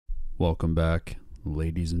Welcome back,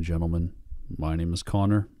 ladies and gentlemen. My name is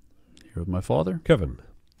Connor, here with my father, Kevin.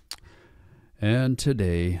 And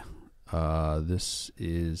today, this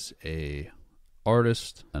is an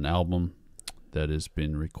album that has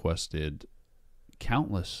been requested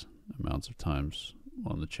countless amounts of times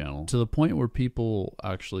on the channel, to the point where people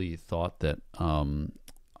actually thought that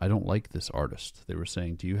I don't like this artist. They were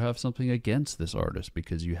saying, do you have something against this artist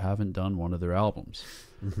because you haven't done one of their albums?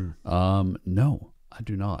 Mm-hmm. No, I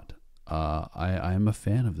do not. I am a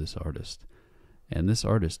fan of this artist, and this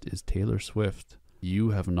artist is Taylor Swift. You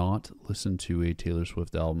have not listened to a Taylor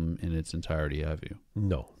Swift album in its entirety, have you?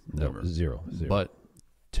 No, never. Zero. But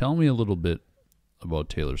tell me a little bit about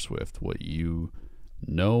Taylor Swift, what you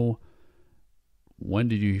know. When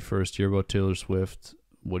did you first hear about Taylor Swift?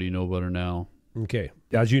 What do you know about her now? Okay,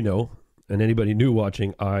 as you know, and anybody new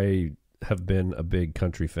watching, I have been a big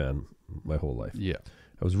country fan my whole life. Yeah.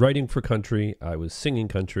 I was writing for country, I was singing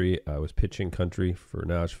country, I was pitching country for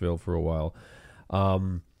Nashville for a while.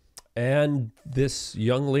 And this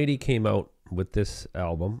young lady came out with this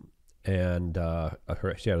album, and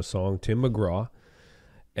she had a song, Tim McGraw,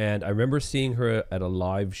 and I remember seeing her at a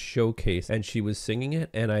live showcase, and she was singing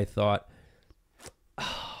it, and I thought,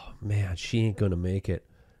 oh man, she ain't gonna make it.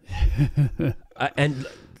 And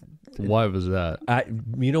why was that?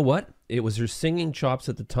 You know what? It was her singing chops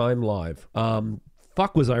at the time live.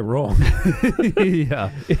 Fuck, was I wrong?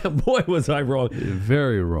 Yeah, boy, was I wrong.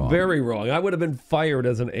 Very wrong. Very wrong. I would have been fired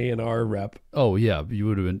as an A&R rep. Oh, yeah, you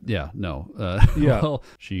would have been. Yeah, no. Yeah. Well,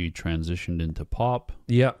 she transitioned into pop.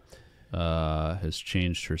 Yeah. Has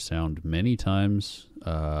changed her sound many times.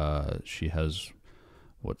 She has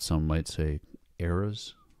what some might say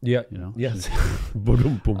eras. Yeah. You know? Yes.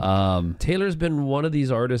 Boom, boom. Taylor's been one of these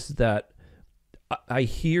artists that I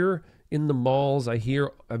hear in the malls, I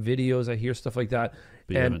hear videos, I hear stuff like that.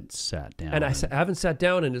 But you haven't sat down. And I haven't sat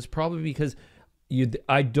down, and it's probably because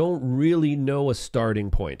I don't really know a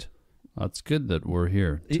starting point. That's good that we're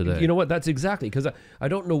here today. You know what? That's exactly, because I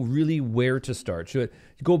don't know really where to start. Should I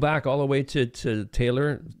go back all the way to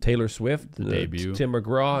Taylor Swift, the debut, Tim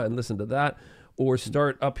McGraw, and listen to that? Or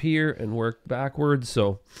start up here and work backwards?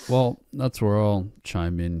 So, well, that's where I'll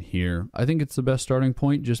chime in here. I think it's the best starting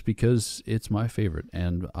point just because it's my favorite,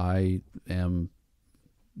 and I am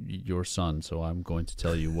your son, so I'm going to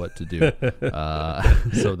tell you what to do.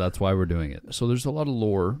 So that's why we're doing it. So there's a lot of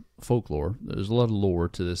lore, folklore. There's a lot of lore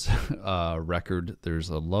to this record. There's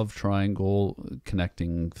a love triangle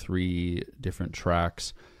connecting 3 different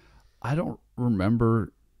tracks. I don't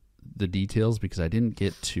remember the details because I didn't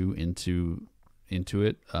get too into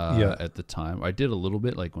it at the time. I did a little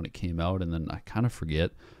bit, like when it came out, and then I kind of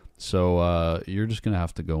forget. So you're just gonna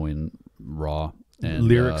have to go in raw and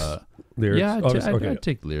lyrics. Yeah, Okay. I'd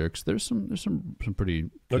take lyrics. There's some pretty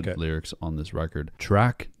good lyrics on this record.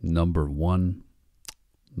 Track number 1,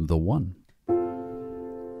 The One.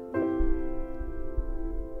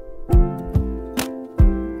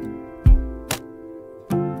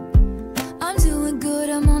 I'm doing good.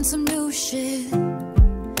 I'm on some new shit.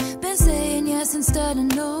 Been saying yes instead of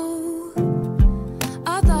no.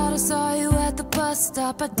 I thought I saw you at the bus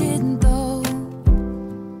stop, I didn't though.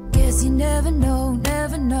 Guess you never know,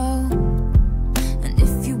 never know. And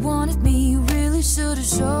if you wanted me, you really should have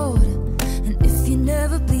showed. And if you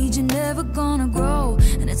never bleed, you're never gonna grow.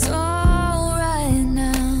 And it's all right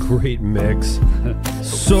now. Great mix.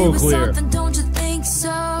 So clear. Don't you think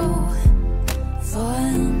so?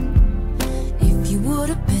 Fun. If you would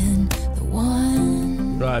have been the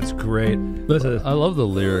one. That's great. Listen, I love the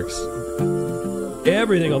lyrics.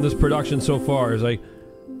 Everything on this production so far is like,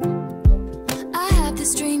 I have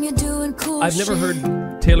this dream you're doing cool. I've never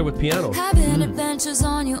heard Taylor with piano. Having adventures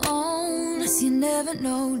on your own. You never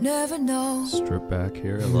know, never know. Strip back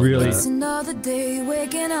here. I love Really? that. It's another day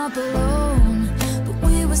waking up alone. But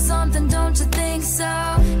we were something, don't you think so?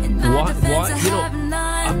 In my defense, I have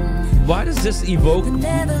none. Why does this evoke,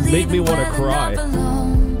 make me want to cry?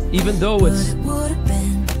 Even though it's... It would have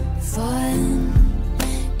been fun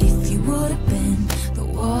if you would have been the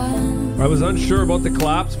one. I was unsure about the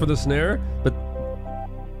claps for the snare, but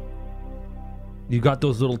you got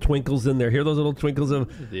those little twinkles in there. Hear those little twinkles of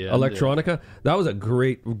electronica? That was a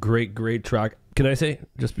great track. Can I say,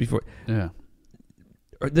 just before? Yeah.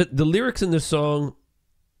 The lyrics in this song,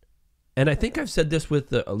 and I think I've said this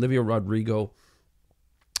with Olivia Rodrigo,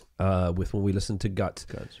 with when we listened to Guts,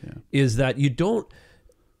 Yeah. is that you don't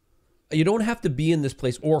have to be in this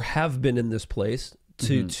place or have been in this place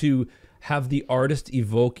to have the artist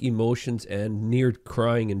evoke emotions and near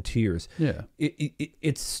crying and tears. Yeah.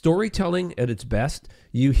 It's storytelling at its best.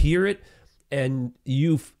 You hear it, and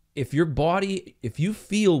if you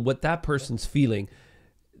feel what that person's feeling,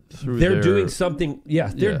 through they're their, doing something.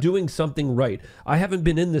 Yeah, they're Yeah. doing something right. I haven't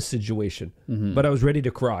been in this situation, but I was ready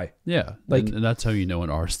to cry. Yeah, Like- and that's how you know an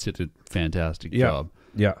artist did a fantastic Yeah. job.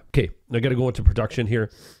 Yeah. Okay. I got to go into production here.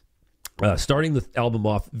 Starting the album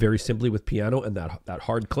off very simply with piano and that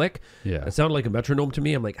hard click. Yeah. It sounded like a metronome to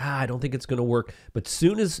me. I'm like, I don't think it's going to work. But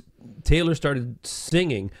soon as Taylor started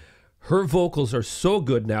singing, her vocals are so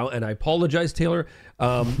good now. And I apologize, Taylor,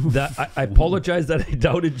 that I apologize that I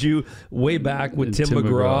doubted you way back with Tim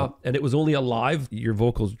McGraw. And it was only a live. Your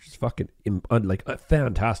vocals just fucking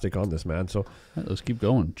fantastic on this, man. So All right, let's keep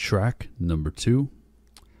going. Track number 2,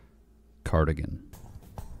 Cardigan.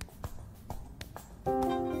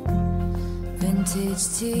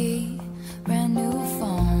 Vintage tea, brand new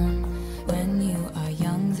phone. When you are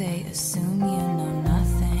young, they assume you know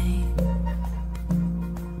nothing.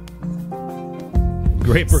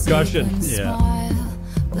 great percussion. Sequin Yeah. smile,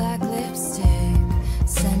 black lipstick,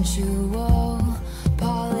 sensual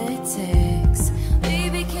politics.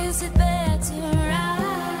 Baby, kiss it better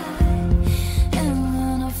right. And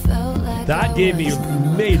when I felt like That I gave me was in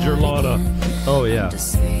a major Lana. cardigan, Oh, yeah.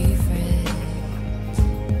 just favorite.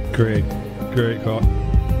 Great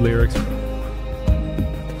lyrics.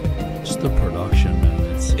 Just the production, man.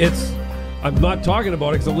 It's. I'm not talking about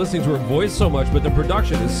it because I'm listening to her voice so much, but the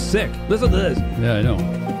production is sick. Listen to this. Yeah, I know.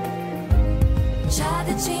 Tried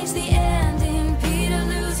to change the ending, Peter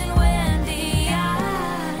losing Wendy.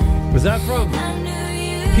 Was that from I knew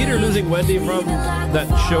you. Peter losing Wendy from that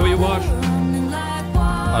show you watch?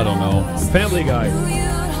 I don't know. Family Guy.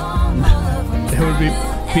 It would be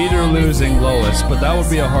Peter losing Lois, but that would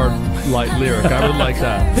be a hard light lyric. I would like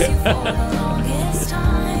that.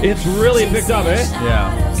 It's really picked up, eh?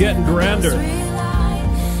 Yeah. Getting grander.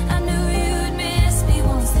 I knew you'd miss me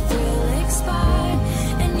once the thrill expired,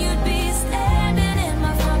 and you'd be standing in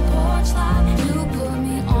my front porch light. You put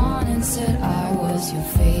me on and said I was your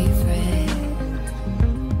favorite.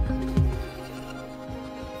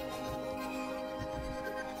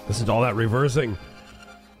 Listen to all that reversing.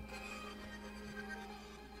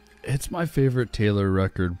 It's my favorite Taylor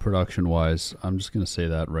record production-wise. I'm just going to say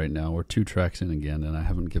that right now. We're 2 tracks in again, and I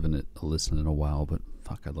haven't given it a listen in a while, but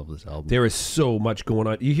fuck, I love this album. There is so much going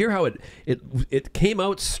on. You hear how it came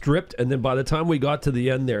out stripped, and then by the time we got to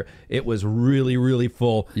the end there, it was really, really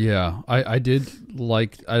full. Yeah, I did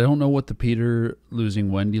like, I don't know what the Peter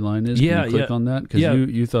losing Wendy line is. Yeah, Can you click yeah. on that? Because Yeah.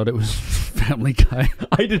 you thought it was Family Guy.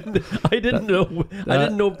 I didn't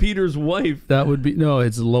know Peter's wife. That would be, no,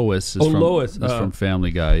 it's Lois. It's Oh, Lois. It's from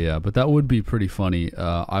Family Guy, yeah. But that would be pretty funny.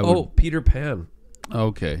 I would. Oh, Peter Pan.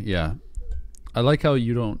 Okay, yeah. I like how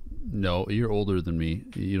you don't know. You're older than me.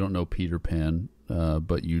 You don't know Peter Pan,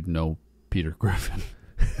 but you know Peter Griffin.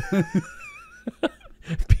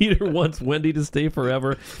 Peter wants Wendy to stay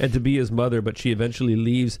forever and to be his mother, but she eventually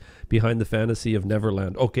leaves behind the fantasy of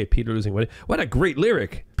Neverland. Okay, Peter losing Wendy. What a great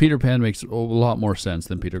lyric. Peter Pan makes a lot more sense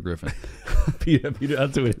than Peter Griffin. Peter,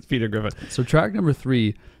 that's who it is, Peter Griffin. So track number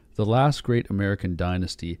 3, The Last Great American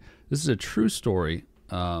Dynasty. This is a true story.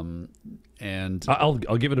 And I'll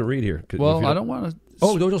give it a read here. well, I don't want to.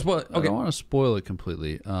 Oh, don't spoil it. I Okay. don't want to spoil it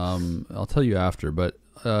completely. I'll tell you after, but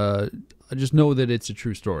I just know that it's a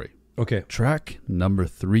true story. Okay. Track number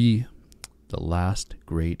 3, The Last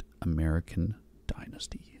Great American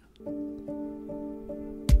Dynasty.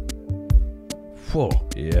 Whoa.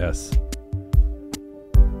 Yes.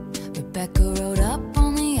 Rebecca rode up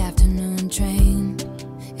on the afternoon train.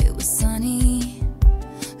 It was sunny.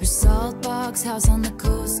 Her salt box house on the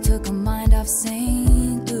coast took her mind off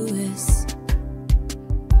St. Louis.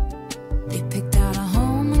 They picked out a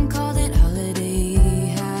home and called it Holiday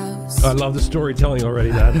House. I love the storytelling already,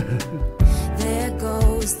 Dad. There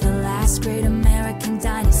goes the last great American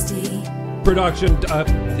dynasty. Production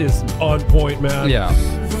is on point, man. Yeah.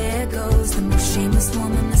 There goes the most shameless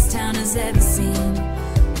woman this town has ever seen.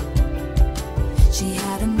 She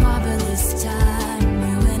had a marvelous time,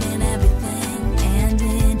 ruining everything. And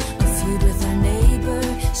in a feud with her neighbor,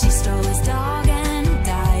 she stole his dog and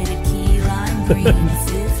died a key lime green.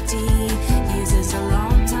 50 years is a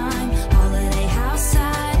long time. Holiday house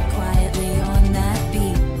side, quietly on that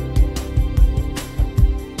beat.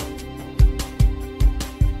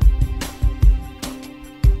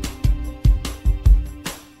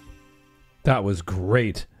 That was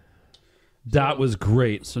great. That was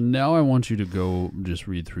great. So now I want you to go just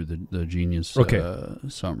read through the Genius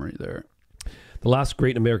summary there. The Last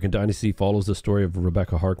Great American Dynasty follows the story of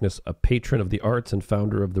Rebecca Harkness, a patron of the arts and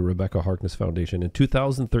founder of the Rebecca Harkness Foundation. In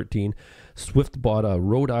 2013, Swift bought a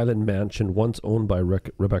Rhode Island mansion once owned by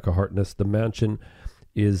Rebecca Harkness. The mansion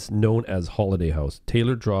is known as Holiday House.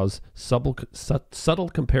 Taylor draws subtle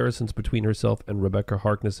comparisons between herself and Rebecca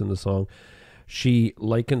Harkness in the song. She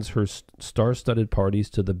likens her star-studded parties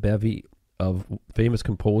to the bevy of famous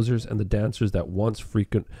composers and the dancers that once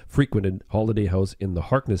frequented Holiday House in the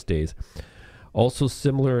Harkness days. Also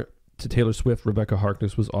similar to Taylor Swift, Rebecca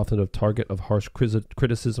Harkness was often a target of harsh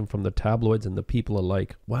criticism from the tabloids and the people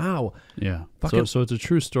alike. Wow. Yeah. So it's a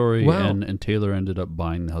true story, Wow. and Taylor ended up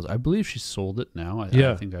buying the house. I believe she sold it now.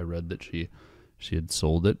 I think I read that she had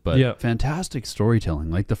sold it, but fantastic storytelling.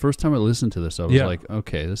 Like the first time I listened to this, I was like,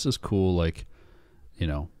 okay, this is cool, like, you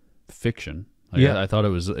know, fiction. Like, I thought it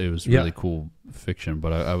was really cool fiction,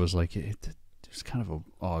 but I was like, it's kind of an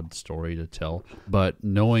odd story to tell. But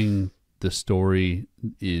knowing the story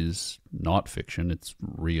is not fiction, it's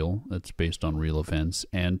real, it's based on real events,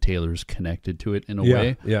 and Taylor's connected to it in a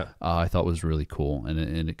way, I thought was really cool, and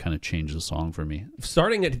it kind of changed the song for me.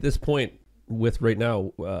 Starting at this point with right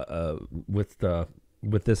now, with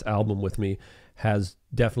this album with me, has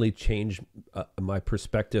definitely changed my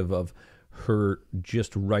perspective of her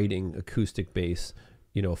just writing acoustic bass,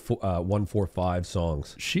 you know, 1-4-5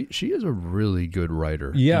 songs. She is a really good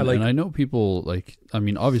writer. Yeah, and I know people, like, I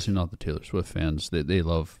mean, obviously not the Taylor Swift fans, they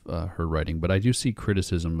love her writing, but I do see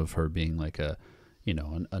criticism of her being like a, you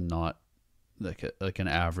know, a not like an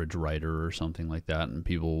average writer or something like that, and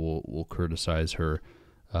people will criticize her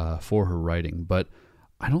for her writing, but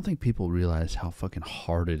I don't think people realize how fucking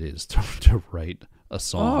hard it is to write a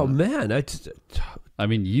song. Oh man, I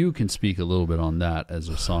mean, you can speak a little bit on that as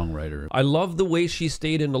a songwriter. I love the way she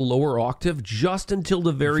stayed in a lower octave just until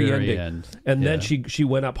the very end. And then she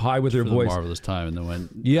went up high with her voice. Marvelous time, and then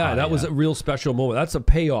went. Yeah, that was a real special moment. That's a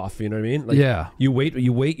payoff. You know what I mean? Like, you wait.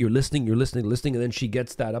 You're listening, and then she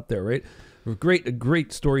gets that up there, right?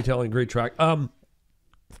 Great storytelling, great track.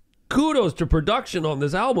 Kudos to production on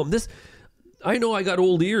this album. I know I got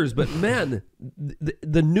old ears, but man,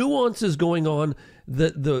 the nuances going on,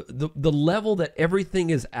 the level that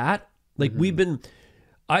everything is at, like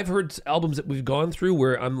I've heard albums that we've gone through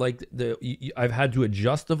where I'm like, I've had to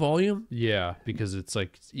adjust the volume. Yeah, because it's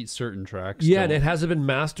like certain tracks. Yeah, and it hasn't been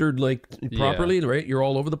mastered like properly, right? You're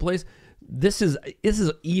all over the place. This is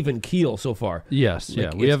even keel so far. Yes,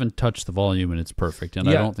 like, we haven't touched the volume and it's perfect, and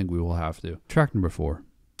I don't think we will have to. Track number 4,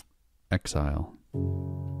 Exile.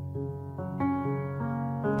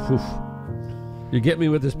 Oof. You get me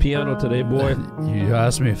with this piano today, boy. You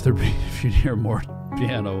asked me if you'd hear more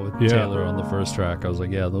piano with Taylor on the first track. I was like,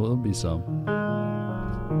 yeah, there'll be some.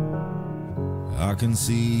 I can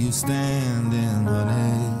see you standing,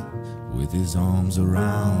 honey, with his arms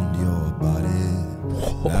around your body,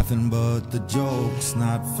 laughing, but the joke's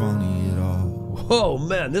not funny at all. Oh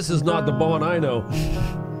man, this is not the Bon I know.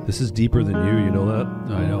 This is deeper than you know that?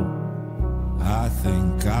 I know. I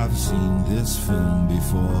think I've seen this film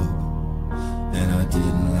before, and I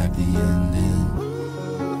didn't like the ending.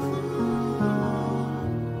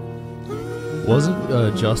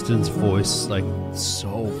 Wasn't Justin's voice like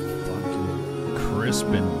so fucking crisp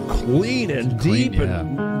and clean and deep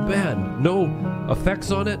and man, no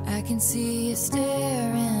effects on it? I can see you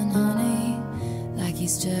staring, honey, like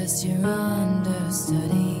he's just your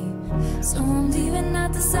understudy. So I'm leaving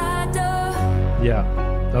at the side door. Yeah,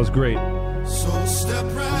 that was great. So step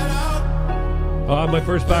right out. My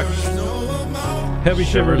first back. Heavy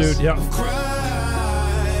shiver, dude. Yeah.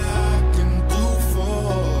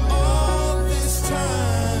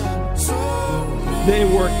 They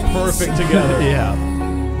work perfect together. Yeah.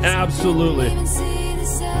 Absolutely. I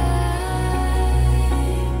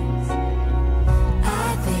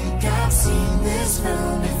think I've seen this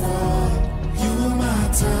film before. You were my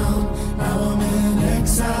town, now I'm in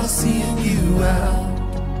exile, seeing you out.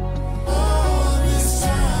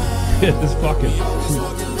 This fucking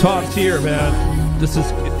top tier, man. This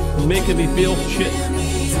is making me feel shit.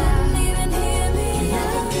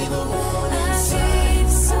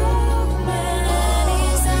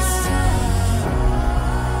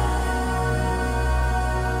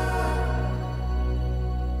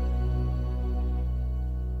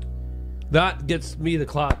 That gets me the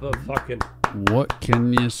clap of fucking. What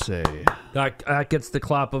can you say? That gets the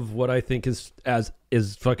clap of what I think is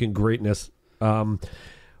fucking greatness.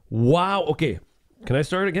 Wow. Okay. Can I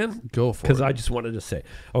start again? Go for it. Because I just wanted to say.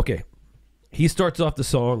 Okay. He starts off the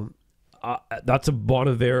song. That's a Bon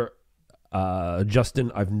Iver,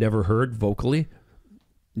 Justin I've never heard vocally.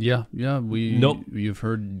 Yeah. You've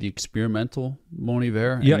heard the experimental Bon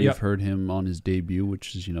Iver, and you've heard him on his debut,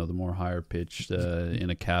 which is, the more higher pitched in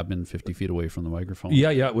a cabin 50 feet away from the microphone.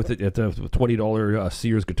 With the $20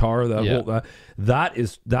 Sears guitar.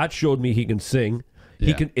 That showed me he can sing.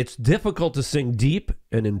 He can. It's difficult to sing deep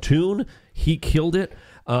and in tune. He killed it.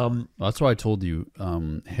 That's why I told you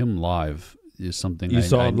him live. is something You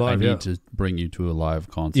saw him live, I yeah. need to bring you to a live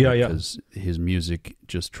concert. Yeah, yeah. Because his music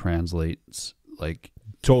just translates like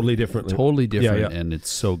Totally differently. totally different, Yeah, yeah. and it's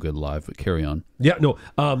so good live. But carry on. Yeah, no.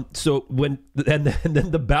 So when and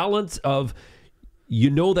then the balance of,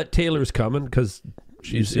 you know that Taylor's coming because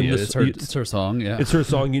she's in this. It's her song. Yeah, It's her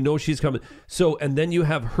song. You know she's coming. So and then you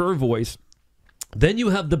have her voice. Then you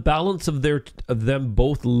have the balance of them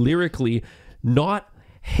both lyrically, not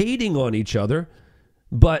hating on each other,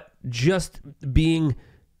 but just being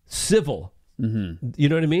civil. Mm-hmm. You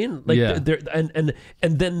know what I mean? Like, yeah.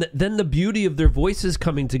 And then the beauty of their voices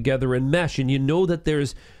coming together and mesh, and you know that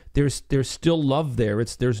there's still love there.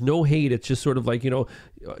 There's no hate. It's just sort of like, you know,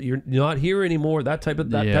 you're not here anymore. That type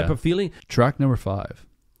of feeling. Track number 5,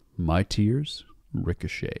 My Tears,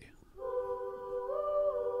 Ricochet.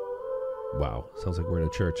 Wow, sounds like we're in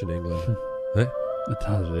a church in England. Hey? It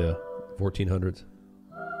does, yeah. 1400s.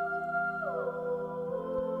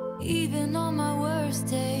 Even on my worst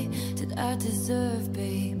day, did I deserve,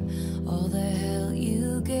 babe, all the hell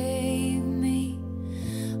you gave me?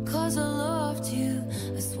 'Cause I loved you,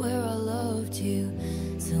 I swear I loved you,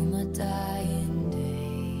 till my dying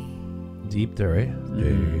day. Deep there, eh?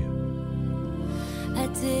 I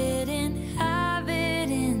didn't have it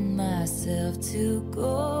in myself to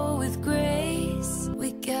go with grace.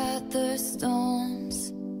 We gather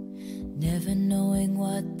storms, never knowing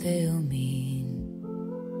what they'll mean.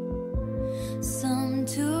 Some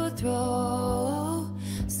to throw,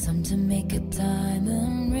 some to make a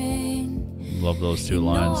diamond ring. Love those two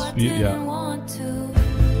lines. I didn't Yeah. want to. Now I'm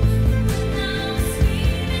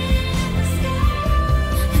sleeping in the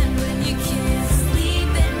sky. And when you can't sleep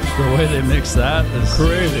at night, The way they mix that is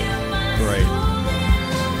Crazy. great.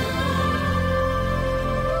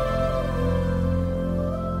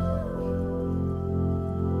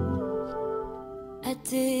 I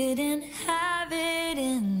didn't have it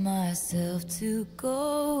in myself to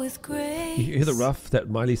go with grace. You hear the rough, that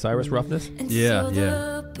Miley Cyrus roughness? And Yeah, so yeah.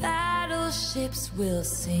 the battleships will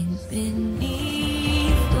sink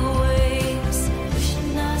beneath the waves.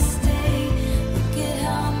 Wishing I stay. Look at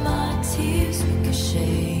how my tears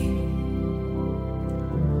ricochet.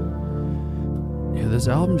 Yeah, this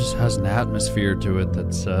album just has an atmosphere to it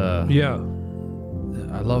that's Yeah.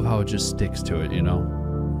 I love how it just sticks to it, you know.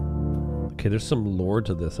 Okay, there's some lore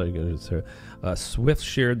to this. I guess. Swift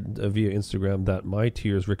shared via Instagram that My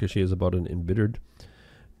Tears Ricochet is about an embittered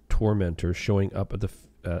tormentor showing up at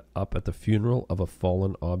the funeral of a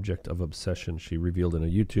fallen object of obsession. She revealed in a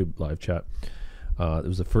YouTube live chat. It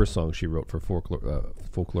was the first song she wrote for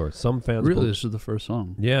Folklore. Some fans Really, this is the first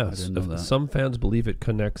song. Yeah, I didn't know that. some fans believe it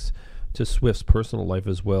connects to Swift's personal life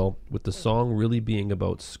as well, with the song really being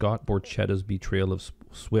about Scott Borchetta's betrayal of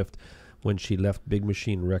Swift when she left Big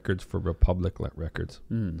Machine Records for Republic Records.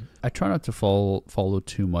 I try not to follow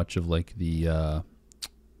too much of like the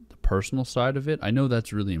personal side of it. I know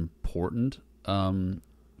that's really important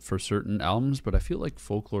for certain albums, but I feel like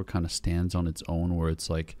Folklore kind of stands on its own, where it's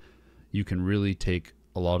like you can really take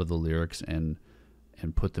a lot of the lyrics and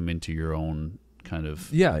put them into your own kind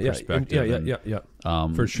of perspective. Yeah.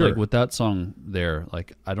 For sure. Like with that song there,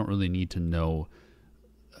 like I don't really need to know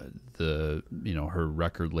her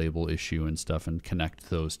record label issue and stuff and connect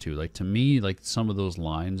those two. Like to me, like some of those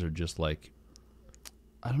lines are just like,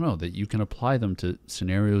 I don't know, that you can apply them to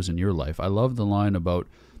scenarios in your life. I love the line about,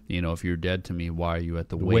 if you're dead to me, why are you at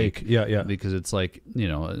the wake? Yeah. Because it's like,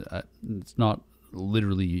 it's not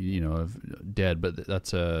literally, dead, but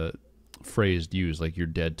that's a phrase used, like you're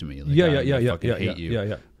dead to me. Like, I fucking hate you.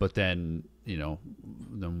 Yeah. But then,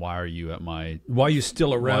 then why are you at my? Why are you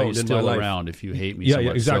still around? Why are you in still my life? around if you hate me so much?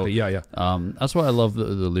 Yeah, exactly. So, that's why I love the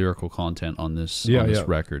lyrical content on this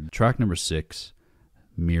record. Track number 6,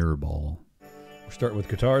 Mirrorball. We're starting with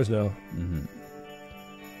guitars now. Mm-hmm.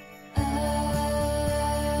 I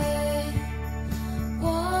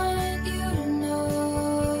want you to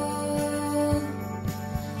know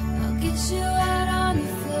I'll get you out on the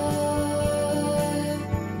floor,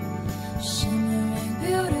 shimmering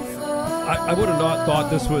beautiful. I would have not thought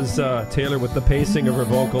this was Taylor with the pacing of her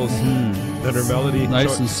vocals and her melody.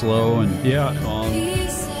 Nice and slow and calm.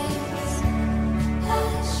 Pieces,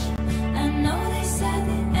 hush, I know they said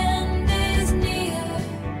the end is near,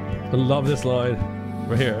 I love this line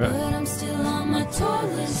right here. but I'm still on my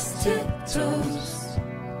tallest tiptoes,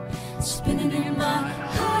 spinning in my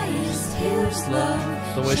highest heels,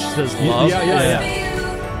 love. The way she says love. Yeah.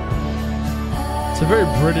 It's a very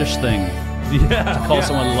British thing. Yeah. To call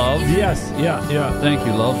someone love. Yes. Yeah. Thank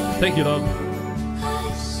you, love. Thank you, love.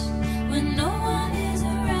 Hush, when no one is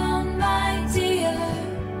around, my dear.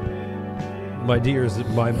 my dear is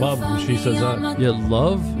my mom. She says that. Yeah,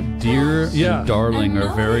 love, dear, and darling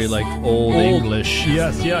are very like old English.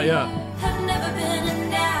 Yes, yeah. Have never been a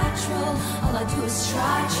natural. All I do is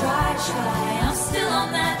try. I'm still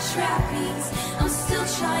on that trapeze. I'm still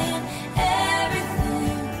trying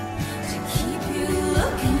everything to keep you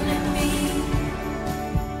looking at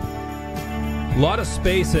me. A lot of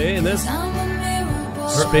space, eh? In this. I'm a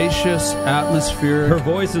mirrorball. Spacious, atmospheric. Her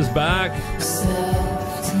voice is back.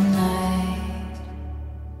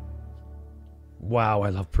 Wow, I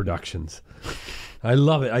love productions. I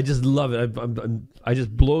love it. I just love it. I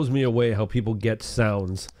just blows me away how people get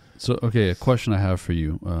sounds. So, okay, a question I have for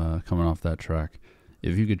you coming off that track.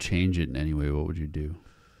 If you could change it in any way, what would you do?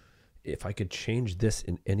 If I could change this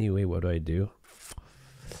in any way, what would I do?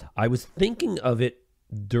 I was thinking of it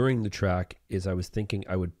during the track I was thinking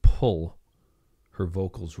I would pull her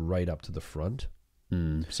vocals right up to the front.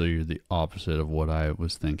 So you're the opposite of what I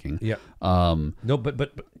was thinking. Yeah. No,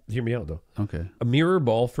 but hear me out though. Okay. A mirror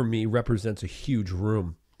ball for me represents a huge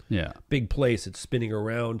room. Yeah. Big place. It's spinning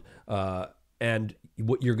around. And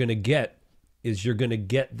what you're going to get is you're going to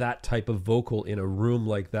get that type of vocal in a room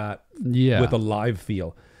like that with a live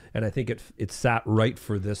feel. And I think it sat right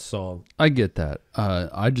for this song. I get that.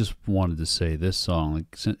 I just wanted to say this song,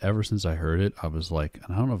 like ever since I heard it, I was like,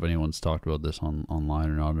 and I don't know if anyone's talked about this online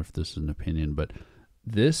or not, if this is an opinion, but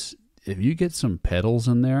this, if you get some pedals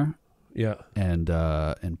in there, and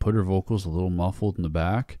put her vocals a little muffled in the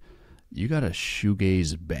back, you got a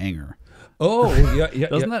shoegaze banger. Oh, yeah.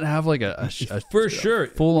 Doesn't that have like a for sure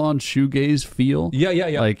full-on shoegaze feel? Yeah.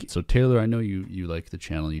 Like, so Taylor, I know you like the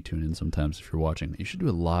channel you tune in sometimes if you're watching. You should do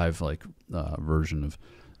a live like version of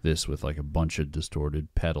this with like a bunch of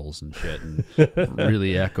distorted pedals and shit and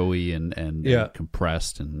really echoey and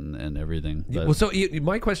compressed and everything. Well, so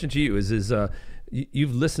my question to you is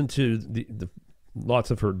you've listened to the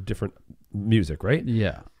lots of her different music, right?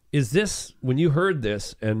 Yeah. Is this, when you heard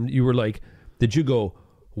this and you were like, did you go,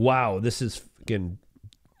 wow, this is fucking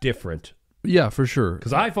different? Yeah, for sure.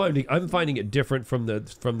 Because I'm finding it different from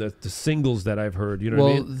the singles that I've heard. You know what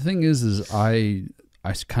I mean? Well, the thing is I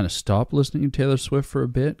kind of stopped listening to Taylor Swift for a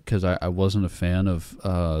bit because I wasn't a fan of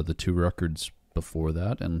the two records before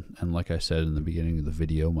that, and like I said in the beginning of the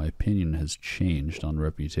video, my opinion has changed on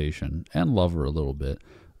Reputation and Love Her a little bit.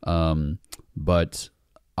 But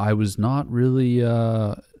I was not really.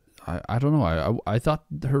 I don't know. I thought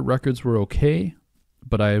her records were okay.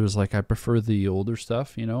 But I was like, I prefer the older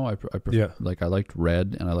stuff, you know. I prefer, like, I liked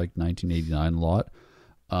Red and I liked 1989 a lot.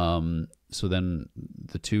 So then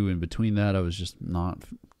the two in between that, I was just not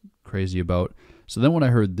crazy about. So then when I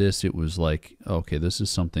heard this, it was like, okay, this is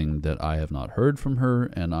something that I have not heard from her,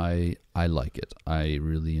 and I like it. I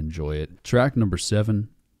really enjoy it. Track number 7.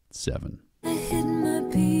 I hit my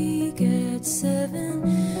peak at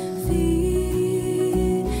 7 feet.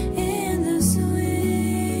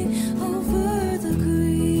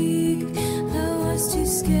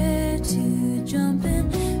 Scared to jump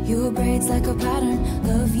in your braids like a pattern.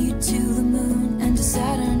 Love you to the moon and to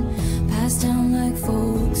Saturn. Passed down like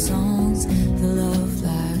folk songs. The love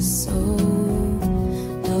lasts so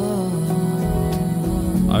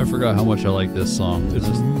long. I forgot how much I like this song. This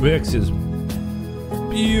mix is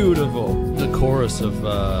beautiful. The chorus of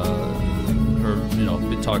her, you know,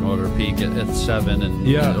 talking about her peak at 7 and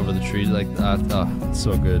over the tree like that. It's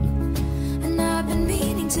so good. And I've been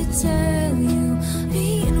meaning to tell you.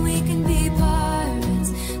 We can be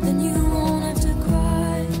pirates, then you won't have to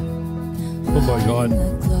cry. Oh my God. In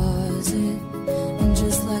the closet, and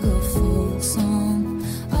just like a folk song,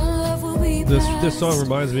 our love will be this song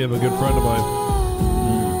reminds me of a good friend of mine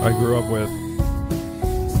I grew up with.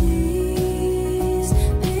 Please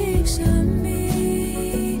picture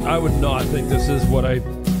me. I would not think this is what I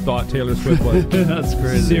thought Taylor Swift was. That's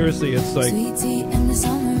crazy. Seriously, it's like Sweet tea in the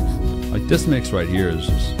summer. Like this mix right here is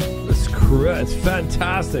just. It's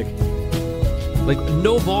fantastic. Like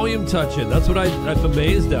no volume touching. That's what I'm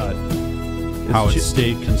amazed at. How it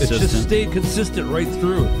stayed consistent. It's just stayed consistent right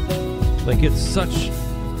through. Like it's such.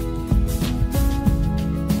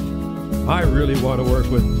 I really want to work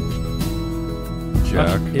with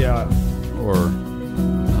Jack. Or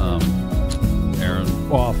Aaron.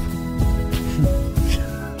 Off.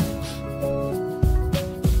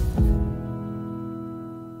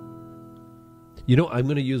 You know, I'm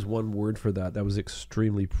going to use one word for that. That was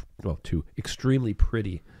extremely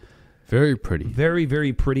pretty. Very pretty. Very,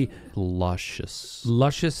 very pretty. Luscious.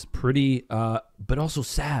 Luscious, pretty, but also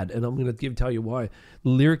sad. And I'm going to tell you why. The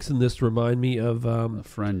lyrics in this remind me of... a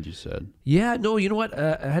friend, you said. Yeah, no, you know what?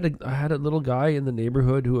 I had a little guy in the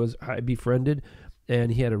neighborhood who I befriended,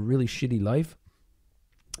 and he had a really shitty life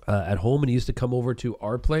at home, and he used to come over to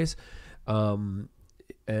our place. And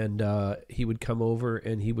he would come over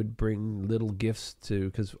and he would bring little gifts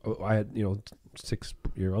because I had, 6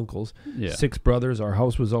 your uncles, 6 brothers. Our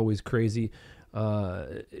house was always crazy.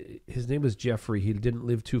 His name was Jeffrey. He didn't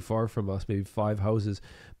live too far from us, maybe 5 houses,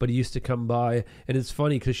 but he used to come by. And it's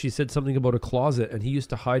funny because she said something about a closet, and he used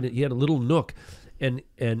to hide it. He had a little nook, and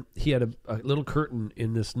he had a little curtain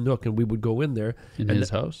in this nook, and we would go in there. In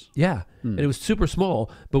his house? Yeah. And it was super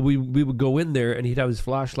small, but we would go in there, and he'd have his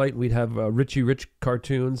flashlight, and we'd have Richie Rich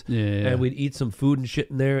cartoons, and we'd eat some food and shit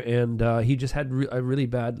in there. And he just had a really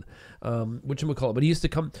bad whatchamacallit. But he used to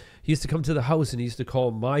come to the house, and he used to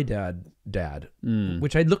call my dad,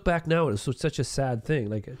 which I look back now, it was such a sad thing.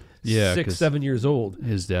 Like 6, 7 years old.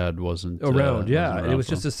 His dad wasn't around. And it was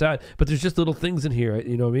just a sad, but there's just little things in here.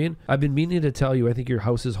 You know what I mean? I've been meaning to tell you, I think your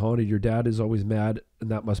house is haunted. Your dad is always mad,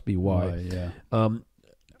 and that must be why.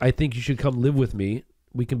 I think you should come live with me.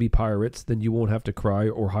 We can be pirates. Then you won't have to cry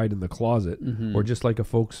or hide in the closet. Or just like a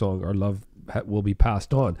folk song, our love will be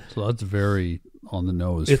passed on. So that's very on the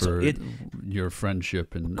nose for your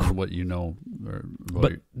friendship and what you know.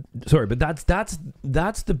 But that's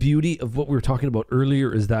the beauty of what we were talking about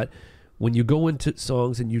earlier, is that when you go into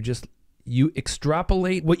songs and you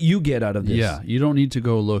extrapolate what you get out of this. Yeah, you don't need to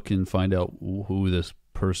go look and find out who this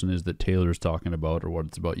person is that Taylor's talking about or what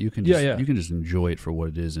it's about. You can just you can just enjoy it for what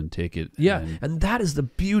it is and take it. Yeah, and that is the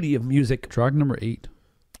beauty of music. Track number 8,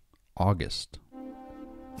 August.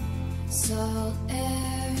 Salt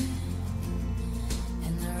air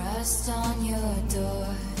and the rust on your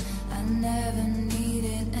door. I never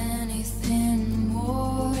needed anything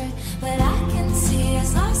more, but I can see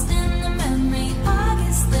us lost in the memory.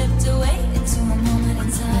 August slipped away into a moment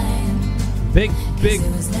in time.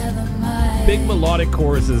 Big melodic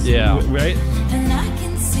choruses, right? And I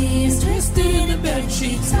can see us twisted in the bed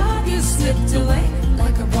sheets. August slipped away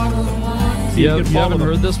like a bottle of wine. You haven't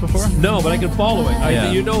heard this before? No, but I can follow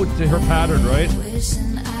it. You know her pattern, right?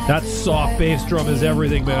 That soft bass drum is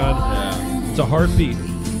everything, man. Yeah. It's a heartbeat.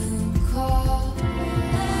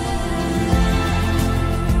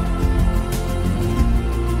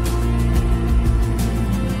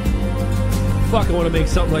 Fuck, I want to make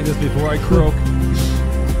something like this before I croak.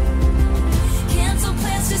 Cancel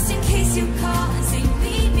plans just in case you call and say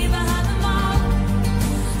meet me behind the mall.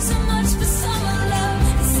 So much for summer love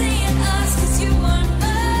and saying us 'cause you weren't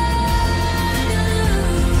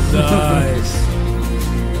Nice.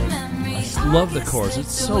 I love the chorus.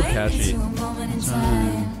 It's so catchy.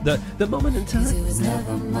 The moment in time. It was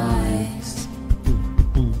never mine.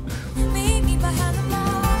 Meet me behind the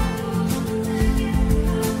mall.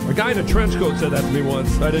 A guy in a trench coat said that to me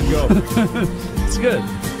once. I didn't go. It's good.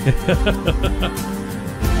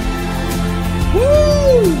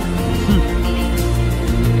 Woo!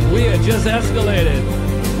 We had just escalated.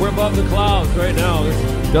 We're above the clouds right now.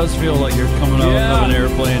 It does feel like you're coming out of an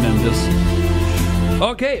airplane and just...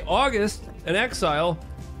 Okay, August and Exile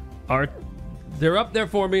they're up there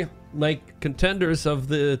for me, like contenders of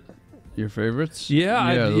the... Your favorites?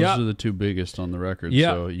 Yeah. Those are the 2 biggest on the record.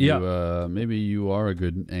 Yeah, So maybe you are a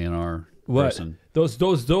good A&R person. Those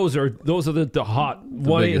are the hot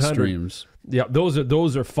the biggest streams. Yeah,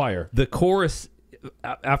 those are fire. The chorus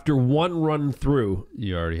after one run through,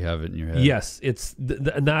 you already have it in your head. Yes, it's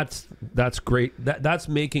and that's great. That's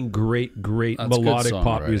making great that's melodic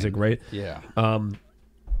pop music, right? Yeah.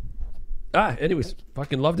 Anyways,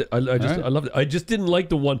 fucking loved it. I loved it. I just didn't like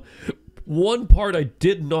the one part I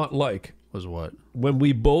did not like. Was what? When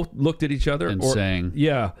we both looked at each other and sang.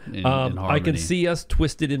 Yeah. In I can see us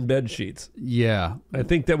twisted in bed sheets. Yeah. I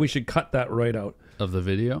think that we should cut that right out. Of the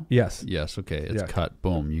video? Yes. Yes, okay. It's cut.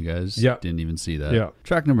 Boom. You guys didn't even see that. Yeah.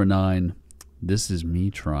 Track number 9, This Is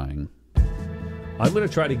Me Trying. I'm going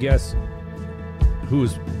to try to guess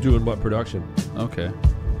who's doing what production. Okay.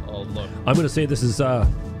 Oh, look. I'm going to say this is... well,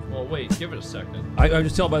 wait. Give it a second. I'm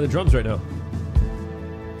just telling by the drums right now.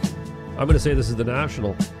 I'm going to say this is the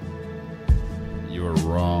National. You are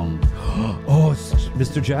wrong. Oh, it's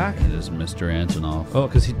Mr. Jack? It is Mr. Antonoff. Oh,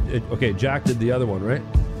 because Jack did the other one, right?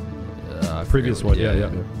 Previous one, yeah.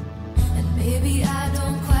 And maybe I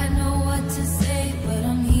don't quite know what to say, but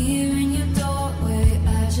I'm here in your doorway.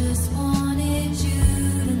 I just wanted you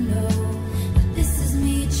to know that this is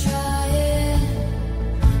me trying.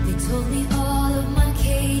 They told me all of my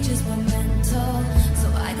cages were mental,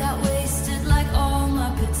 so I got wasted like all my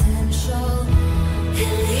potential.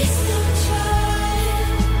 At least I'm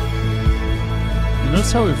trying.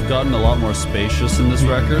 Notice how we've gotten a lot more spacious in this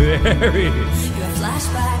record? Very. You're a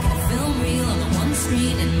flashback and a film reel on the one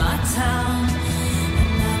screen in my town.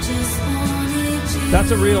 And I just wanted you.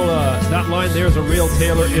 That's a real, that line there is a real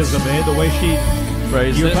Taylor-ism, eh? The way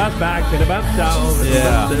Right? You're about back and about down.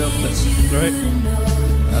 Yeah. Right.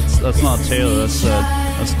 That's not Taylor.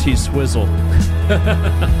 That's T Swizzle.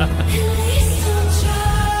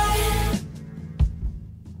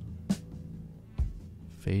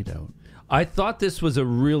 Fade out. I thought this was a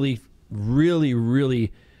really, really,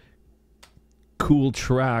 really cool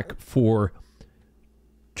track for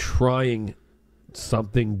trying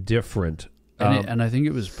something different. And I think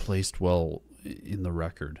it was placed well in the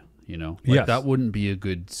record, you know? Like Yes. that wouldn't be a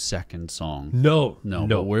good second song. No.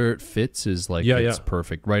 But where it fits is like it's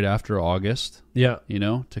perfect. Right after August, Yeah. you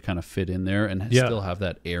know, to kind of fit in there and Yeah. still have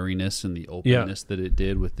that airiness and the openness that it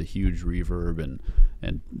did with the huge reverb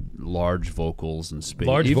and large vocals and space.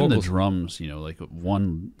 Large Even vocals. the drums, you know, like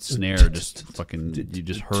one snare just fucking, you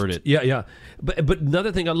just heard it. Yeah. But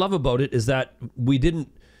another thing I love about it is that we didn't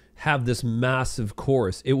have this massive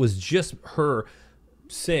chorus. It was just her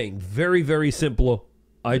saying very, very simple.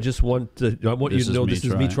 I want you to know this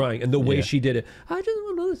is me trying. And the way she did it, I just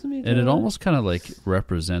want to know this is me trying. And it almost kind of like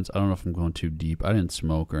represents, I don't know if I'm going too deep. I didn't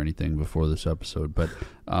smoke or anything before this episode, but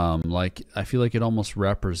like I feel like it almost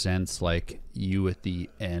represents like you at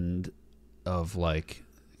the end of like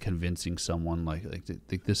convincing someone like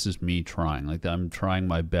this is me trying. Like I'm trying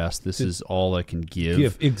my best. This is all I can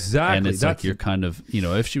give. Exactly. And it's like you're kind of, you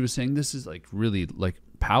know, if she was saying this is like really like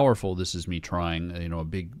powerful, this is me trying, you know, a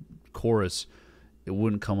big chorus, it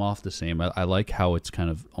wouldn't come off the same. I like how it's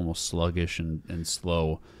kind of almost sluggish and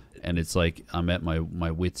slow, and it's like I'm at my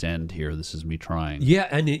wit's end here. This is me trying. Yeah,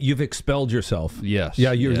 and you've expelled yourself. Yes.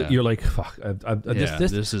 Yeah, you're like, fuck.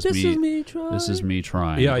 This is me trying. This is me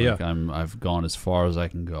trying. Yeah, like I've gone as far as I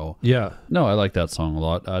can go. Yeah. No, I like that song a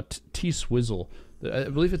lot. T Swizzle. I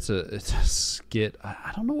believe it's a skit.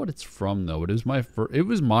 I don't know what it's from though. It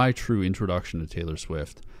was my true introduction to Taylor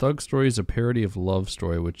Swift. Thug Story is a parody of Love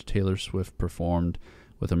Story, which Taylor Swift performed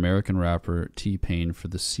with American rapper T-Pain for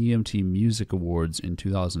the CMT Music Awards in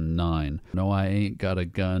 2009. No, I ain't got a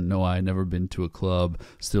gun. No, I never been to a club.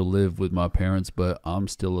 Still live with my parents, but I'm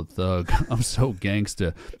still a thug. I'm so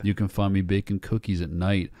gangsta. You can find me baking cookies at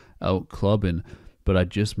night, out clubbing, but I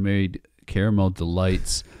just made caramel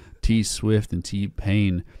delights. T Swift and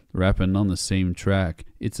T-Pain rapping on the same track.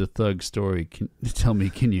 It's a thug story. Tell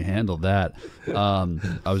me, can you handle that?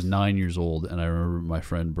 I was 9 years old, and I remember my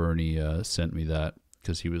friend Bernie sent me that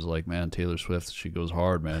because he was like, man, Taylor Swift, she goes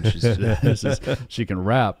hard, man. She can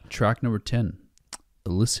rap. Track number 10,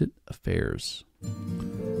 Illicit Affairs.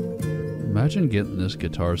 Imagine getting this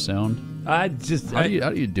guitar sound. How do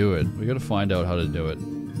you do it? We got to find out how to do it.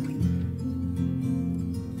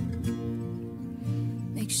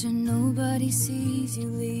 Sure nobody sees you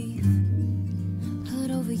leave.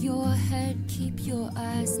 Hood over your head, keep your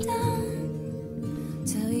eyes down.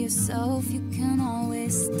 Tell yourself you can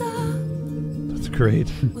always stop. That's great.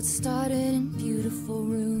 What started in beautiful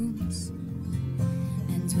rooms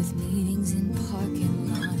ends with meetings in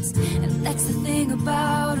parking lots. And that's the thing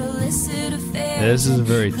about illicit affairs. This is a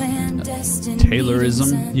very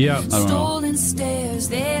Taylorism. Yeah, I don't know. Stolen stairs,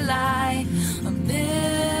 they lie a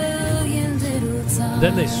million little times.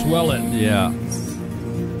 Then they swell it. Yeah.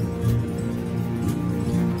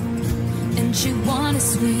 And you wanna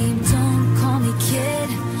scream, don't call me kid,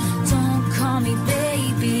 don't call me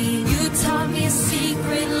baby. You taught me a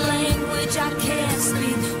secret language I can't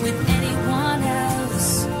speak with anyone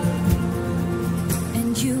else.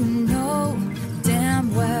 And you know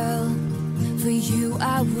damn well, for you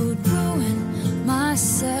I would ruin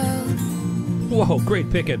myself. Whoa,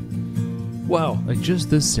 great picking. Wow. Like just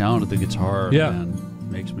this sound of the guitar, Yeah. man,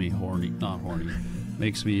 makes me horny. Not horny.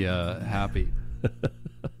 Makes me happy.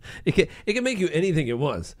 It can make you anything it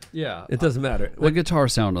wants. Yeah. It doesn't matter. The guitar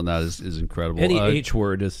sound on that is incredible. Any H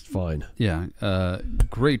word is fine. Yeah.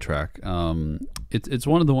 Great track. It's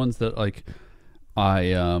one of the ones that like I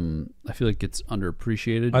feel like it's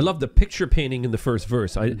underappreciated. I love the picture painting in the first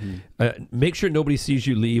verse. Make sure nobody sees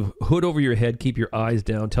you leave. Hood over your head. Keep your eyes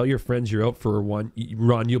down. Tell your friends you're out for a run.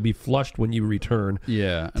 You'll be flushed when you return.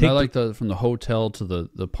 Yeah, and I like from the hotel to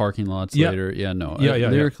the parking lots later. Yeah, no.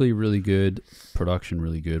 Lyrically really good. Production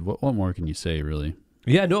really good. What more can you say, really?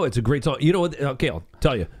 Yeah, no, it's a great song. You know what? Okay, I'll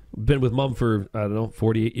tell you. Been with Mom for, I don't know,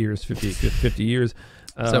 48 years, 50 years.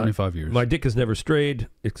 75 years. My dick has never strayed,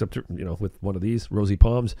 except with one of these rosy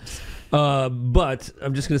palms. But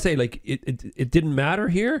I'm just gonna say, like, it didn't matter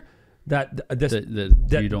here that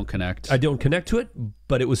you don't connect. I don't connect to it,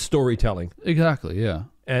 but it was storytelling. Exactly. Yeah.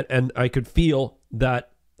 And I could feel that.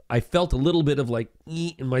 I felt a little bit of like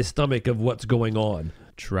in my stomach of what's going on.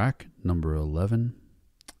 Track number 11,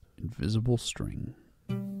 Invisible String.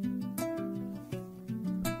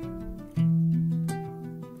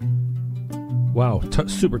 Wow,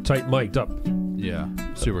 super tight mic'd up. Yeah,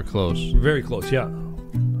 super close. Very close, yeah.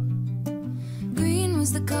 Green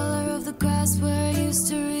was the color of the grass where I used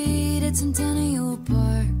to read at Centennial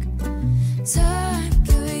Park. Time,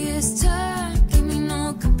 curious time, give me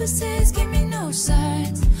no compasses, give me no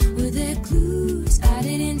signs. Were there clues I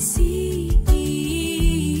didn't see?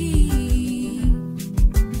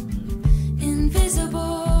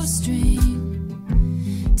 Invisible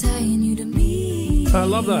string tying you to me. I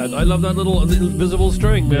love that. I love that little invisible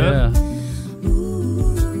string, man. Yeah.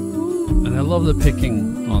 And I love the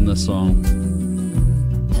picking on this song.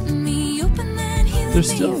 There's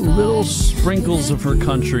still little sprinkles of her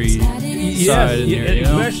country side in here, you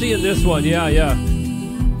know? Especially in this one. Yeah, yeah.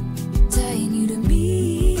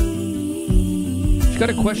 She's got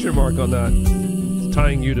a question mark on that.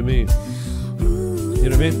 Tying you to me. You know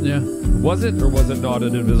what I mean? Yeah. Was it or was it not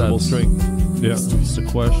an invisible string? Yeah. It's the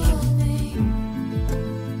question.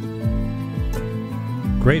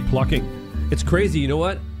 Great plucking. It's crazy. You know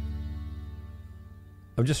what?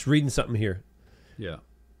 I'm just reading something here. Yeah.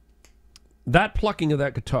 That plucking of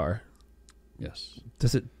that guitar, Yes.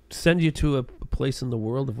 does it send you to a place in the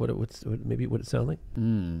world of what it would maybe what it sound like?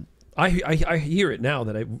 Mm. I hear it now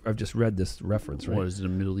that I've just read this reference. Right? What is it? A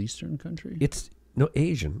Middle Eastern country? It's no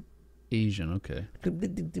Asian. Asian. Okay.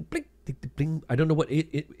 I don't know what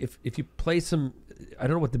if you play some. I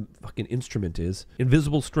don't know what the fucking instrument is.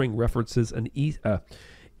 Invisible string references an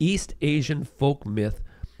East Asian folk myth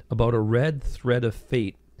about a red thread of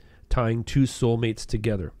fate tying two soulmates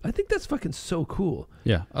together. I think that's fucking so cool.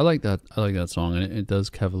 Yeah, I like that. I like that song, and it does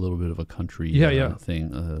have a little bit of a country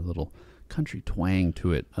thing, a little country twang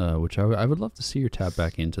to it, which I would love to see her tap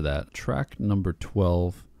back into that. Track number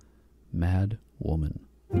 12, Mad Woman.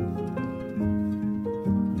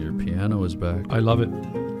 Your piano is back. I love it.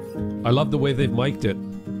 I love the way they've mic'd it.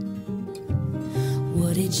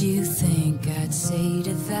 What did you think I'd say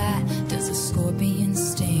to that? Does a scorpion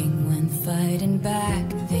sting when fighting back?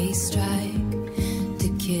 They strike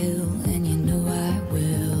to kill, and you know I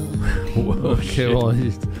will. Whoa, Okay, shit. well,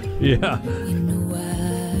 Yeah. You know I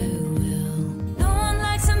will. No one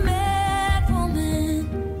likes a mad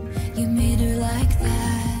woman. You made her like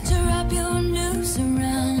that to wrap your noose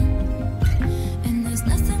around. And there's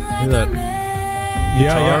nothing like Look at a that. mad.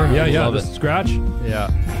 Yeah. Love The it. scratch. yeah.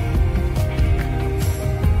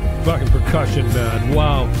 Fucking percussion, man.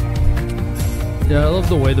 Wow. Yeah, I love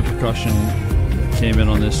the way the percussion came in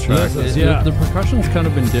on this track. Yes, yeah. The percussion's kind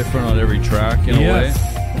of been different on every track in a way.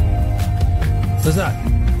 What's that?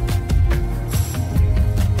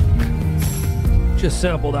 Just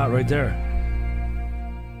sample that right there.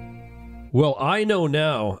 Well, I know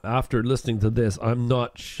now, after listening to this, I'm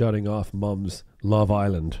not shutting off Mum's Love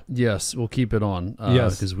Island. Yes, we'll keep it on.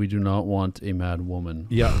 Yes. Because we do not want a mad woman.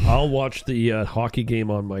 Yeah, I'll watch the hockey game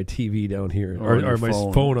on my TV down here, Or on or your my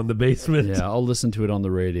phone. phone on the basement. Yeah, I'll listen to it on the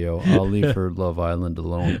radio. I'll leave her Love Island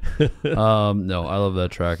alone. No, I love that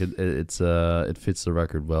track. It fits the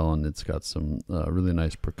record well, and it's got some really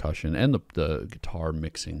nice percussion and the guitar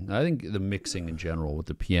mixing. I think the mixing in general with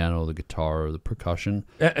the piano, the guitar, the percussion,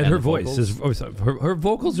 And her the voice vocals. is her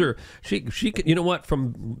vocals are she you know what,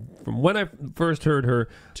 from when I first heard her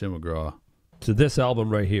Tim McGraw. to this album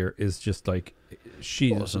right here is just like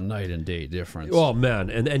she Well, it's a night and day difference. oh man,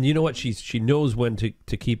 and you know what, she knows when to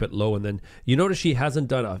keep it low, and then you notice she hasn't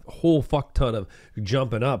done a whole fuck ton of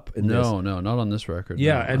jumping up in this. no, not on this record.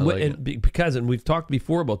 Yeah, no, and, because we've talked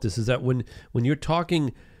before about this, is that when you're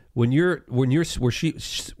talking, when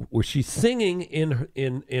she's singing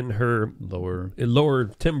in her lower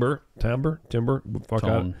timbre, fuck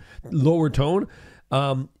Tone. lower tone,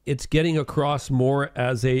 it's getting across more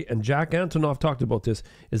as a, and Jack Antonoff talked about this,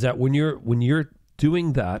 is that when you're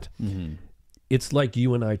doing that, it's like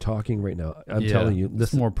you and I talking right now. I'm telling you,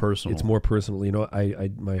 it's more personal. It's more personal. You know, I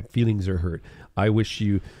my feelings are hurt. I wish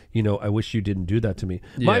you didn't do that to me.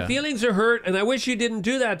 My Yeah. feelings are hurt, and I wish you didn't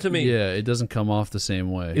do that to me. Yeah, it doesn't come off the same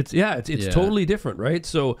way. It's totally different, right?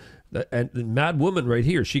 So, and Mad Woman right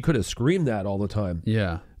here, she could have screamed that all the time.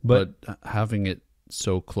 Yeah, But- but having it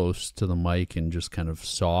so close to the mic and just kind of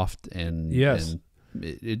soft and Yes. and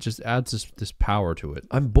it just adds this power to it.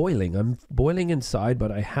 I'm boiling inside, but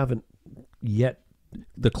I haven't yet.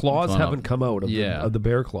 The claws Gone haven't up. come out of, Yeah. the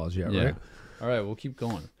bear claws yet, Yeah. right? All right, we'll keep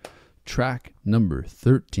going. Track number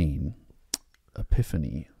 13,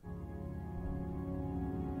 Epiphany.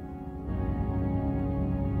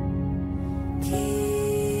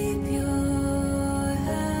 Keep your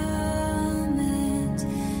helmet,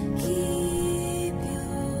 keep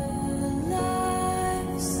your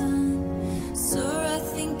life, son. Sir, I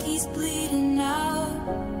think he's bleeding out,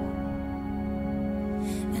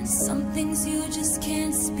 and some things you just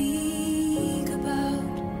can't speak about.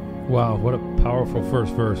 Wow, what a powerful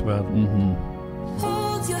first verse, man. Mm-hmm.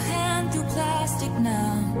 Hold your hand through plastic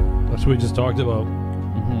now. That's what we just talked about.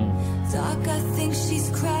 Mm-hmm. Doc, I think she's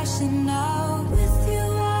crashing now. With you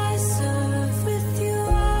I serve, with you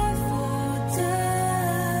I fall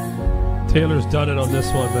down. Taylor's done it on this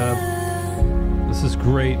one, man. This is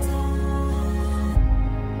great.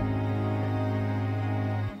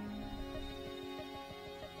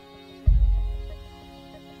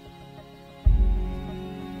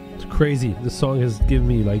 It's crazy. This song has given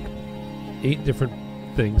me like 8 different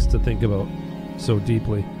things to think about so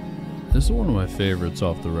deeply. This is one of my favorites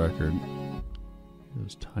off the record.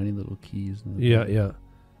 Those tiny little keys. In the Yeah.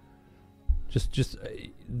 Just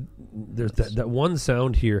there's that one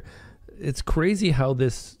sound here. It's crazy how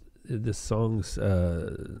this song's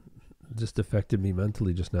just affected me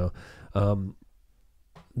mentally just now.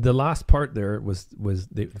 The last part there was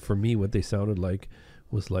for me what they sounded like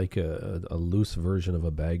was like a loose version of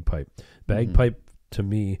a bagpipe. Bagpipe to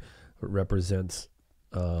me represents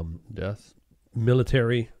death,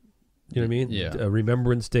 military. You know what I mean? Yeah.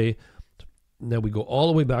 Remembrance Day. Now we go all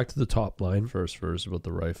the way back to the top line. First verse about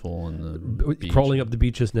the rifle and the beach. Crawling up the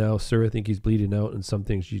beaches now, sir, I think he's bleeding out, and some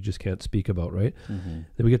things you just can't speak about, right? Mm-hmm.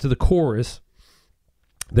 Then we get to the chorus.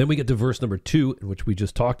 Then we get to verse number 2, in which we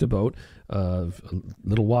just talked about a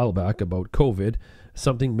little while back about COVID.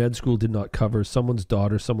 Something med school did not cover. Someone's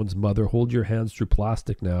daughter, someone's mother. Hold your hands through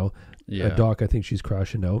plastic now. Yeah. Doc, I think she's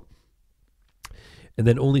crashing out. And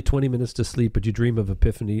then only 20 minutes to sleep, but you dream of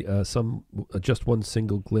epiphany, just one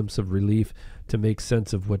single glimpse of relief to make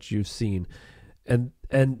sense of what you've seen. And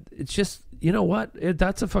it's just, you know what?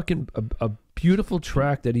 That's a fucking a beautiful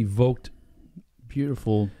track that evoked.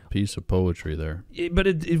 Beautiful piece of poetry there. But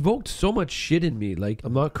it evoked so much shit in me. Like,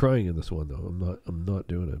 I'm not crying in this one though. I'm not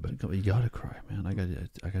doing it. But You gotta cry, man. I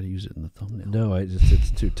gotta use it in the thumbnail. no,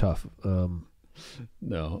 it's too tough.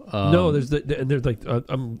 No, there's there's like I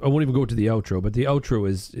won't even go to the outro, but the outro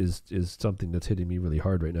is something that's hitting me really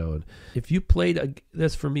hard right now. And if you played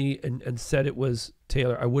this for me and said it was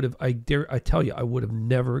Taylor, I tell you, I would have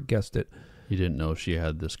never guessed it. You didn't know she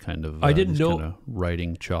had this kind of. I didn't know kind of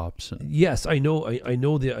writing chops. And yes, I know. I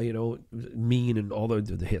know the mean and all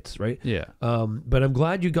the hits, right? yeah, but I'm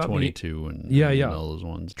glad you got 22 and Yeah. all those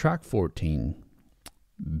ones. Track 14,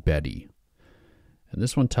 Betty. And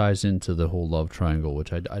this one ties into the whole love triangle,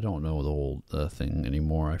 which I don't know the whole thing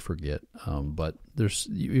anymore. I forget. But there's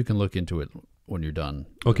you can look into it when you're done.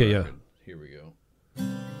 Okay, yeah. Here we go.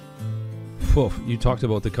 Poof, you talked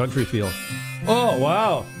about the country feel. Oh,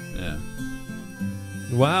 wow. Yeah.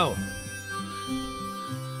 Wow.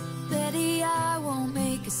 Betty, I won't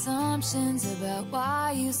make assumptions about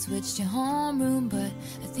why you switched your homeroom, but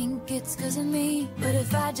I think it's 'cause of me. But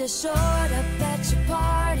if I just showed up at your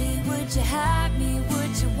party, would you have me?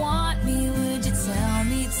 Would you want me? Would you tell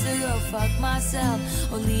me to go fuck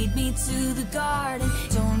myself or lead me to the garden?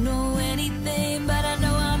 Don't know anything, but I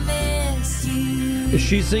know I miss you. Is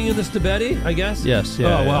she singing this to Betty, I guess? Yes,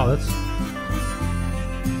 yeah. Oh, wow, yeah.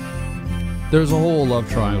 There's a whole love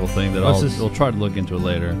triangle thing that I'll try to look into it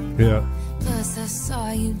later. Yeah. Plus I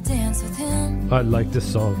saw you dance with him. I like this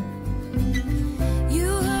song. You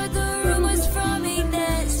heard the rumors from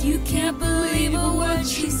Inez. You can't believe a word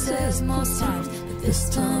she says most times, but this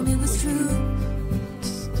time it was true.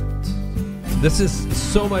 This is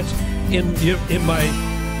so much in my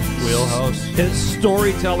Wheelhouse. his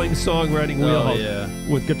storytelling, songwriting wheelhouse yeah.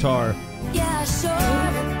 with guitar. Yeah, sure.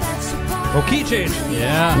 That's your part. Oh, key change.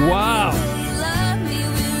 Yeah. Wow. Will you love me?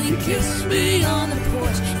 Will you kiss me on the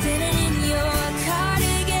porch? Sitting in your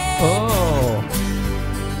cardigan. Oh.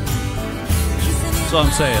 So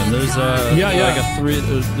I'm saying there's like a three.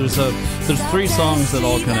 There's 3 songs that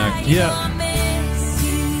all connect. Yeah.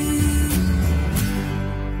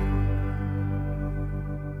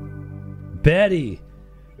 Betty.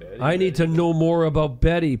 I need to know more about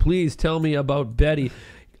Betty. Please tell me about Betty.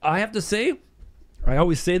 I have to say, I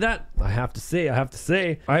always say that. I have to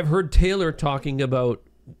say. I've heard Taylor talking about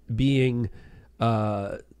being,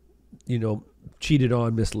 cheated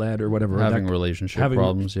on, misled, or whatever. Having relationship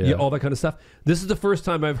problems, yeah. all that kind of stuff. This is the first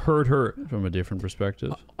timeVe heard her From a different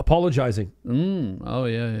perspective. apologizing, Oh,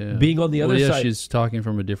 yeah. being on the other side. She's talking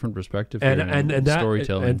from a different perspective and here that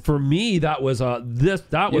storytelling. and for me that was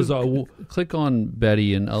click on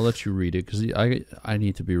Betty and I'll let you read it because I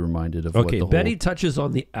need to be reminded of okay. what the Betty whole, touches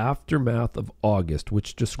on the aftermath of August,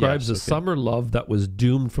 which describes a summer love that was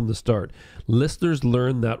doomed from the start. Listeners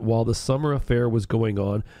learn that while the summer affair was going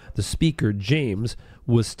on, the speaker James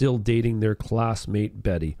was still dating their classmate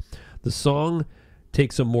Betty. The song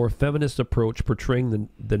takes a more feminist approach, portraying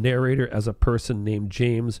the narrator as a person named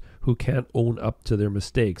James who can't own up to their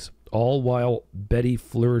mistakes. all while Betty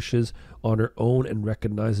flourishes on her own and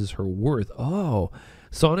recognizes her worth. Oh,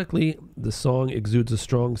 sonically, the song exudes a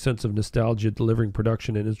strong sense of nostalgia, delivering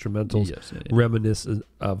production and instrumentals reminiscent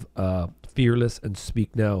of Fearless and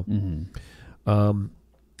Speak Now.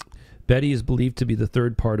 Betty is believed to be the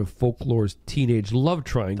third part of Folklore's teenage love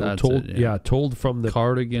triangle. Told from the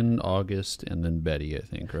Cardigan, August, and then Betty, I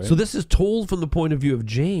think, right? So this is told from the point of view of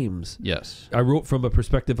James. Yes. I wrote from a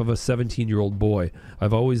perspective of a 17-year-old boy.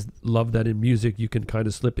 I've always loved that in music you can kind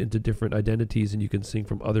of slip into different identities and you can sing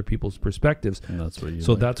from other people's perspectives. And that's what you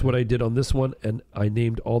So that's what I did on this one, and I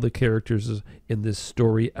named all the characters in this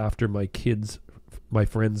story after my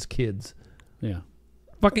friends' kids. Yeah.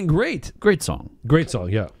 Fucking great. Great song. Great song,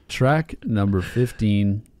 yeah. Track number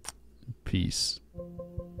 15, Peace.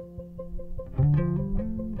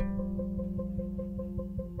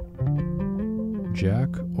 Jack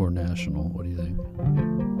or National? What do you think?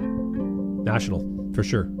 National, for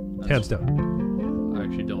sure. Hands down. I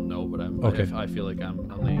actually don't know, but Okay. I feel like I'm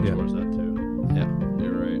leaning towards that too. Yeah,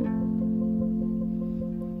 you're right.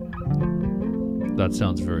 That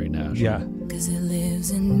sounds very national. Yeah. 'Cause it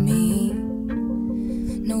lives in me.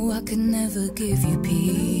 No, I can never give you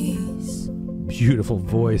peace. Beautiful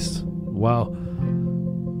voice. Wow.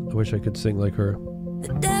 I wish I could sing like her.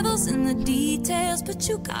 The devil's in the details, but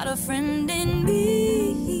you got a friend in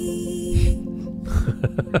me.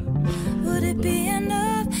 Would it be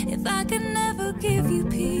enough if I could never give you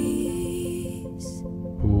peace?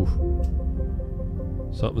 Ooh.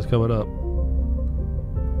 Something's coming up.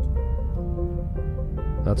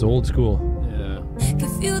 That's old school. Can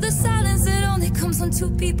feel the silence that only comes when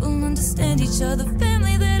two people understand each other.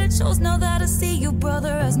 Family that I chose, now that I see your brother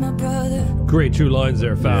as my brother. Great 2 lines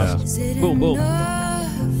there, fast. Is it Boom, boom. enough?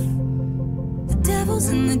 The devil's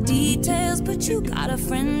in the details, but you got a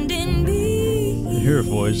friend in me. You hear a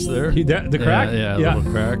voice there? The crack? Yeah, a little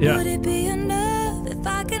crack. Yeah. Would it be enough if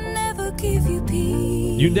I could never give you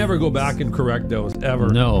peace? You never go back and correct those, ever.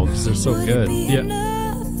 No, because they're so Would good. it be Yeah.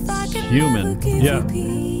 enough if I could Human. never give Yeah. you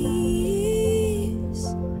peace?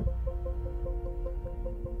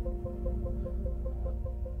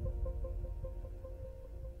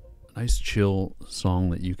 Nice chill song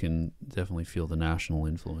that you can definitely feel the national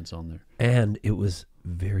influence on there. And it was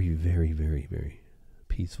very, very, very, very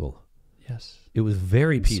peaceful. Yes. It was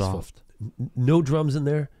very And peaceful. soft. No drums in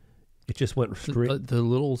there. It just went straight. The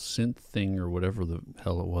little synth thing or whatever the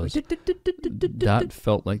hell it was, that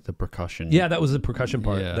felt like the percussion. Yeah, that was the percussion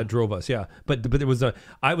part Yeah. that drove us. Yeah, but there was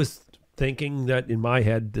I was thinking that in my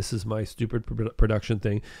head, this is my stupid production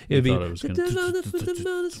thing. It'd be. thought it was gonna-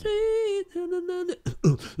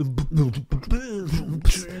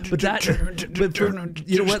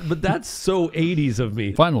 You know what? But that's so 80s of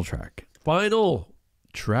me. Final track. Final.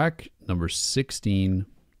 Track number 16,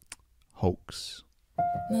 Hoax.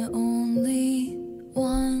 My only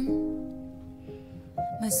one,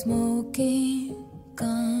 my smoking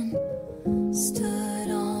gun, stood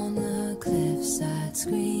on the cliffside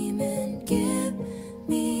screaming, give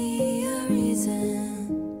me a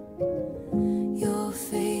reason. Your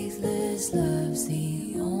faithless love's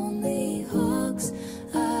the only hoax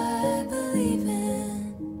I believe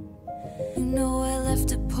in. You know I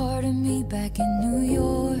left a part of me back in New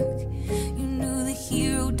York. You knew the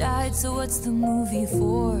hero died, so what's the movie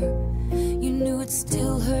for? You knew it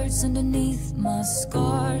still hurts underneath my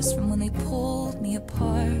scars from when they pulled me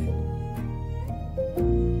apart.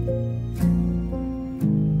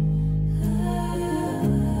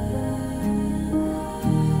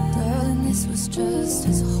 Darling, this was just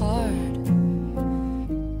as hard.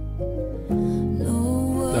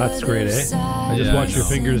 No That's great, other eh? side I just Yeah, watched I your know.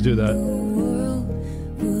 fingers do that. the world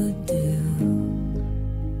would do.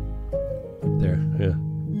 There, yeah.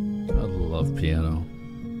 I love piano.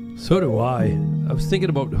 So do I. I was thinking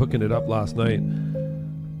about hooking it up last night.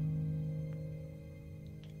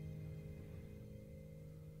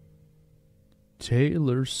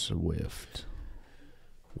 Taylor Swift.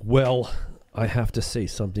 Well, I have to say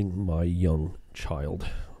something, my young child.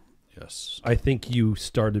 Yes. I think you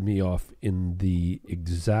started me off in the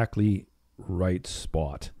exactly right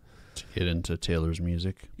spot. To get into Taylor's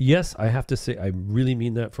music. Yes, I have to say, I really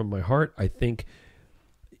mean that from my heart. I think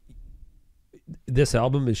this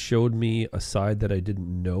album has showed me a side that I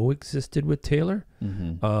didn't know existed with Taylor.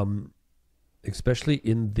 Mm-hmm. Especially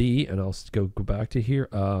in and I'll go back to here,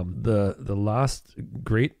 the last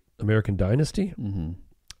great American Dynasty,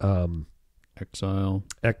 Mm-hmm.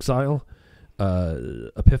 Exile.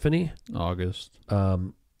 Epiphany, August.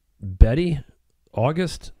 Betty,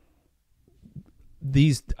 August.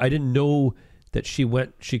 These, I didn't know that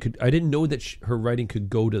I didn't know that her writing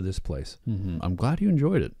could go to this place. Mm-hmm. I'm glad you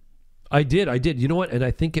enjoyed it. I did. You know what? And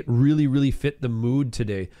I think it really, really fit the mood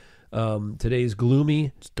today. Today's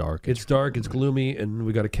gloomy. It's dark. It's dark. It's gloomy, and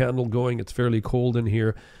we got a candle going. It's fairly cold in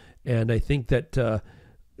here, and I think that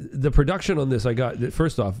the production on this, I got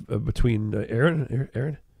first off between Aaron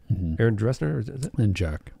Dessner, is it? And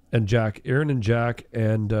Jack. Aaron and Jack,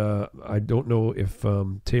 and I don't know if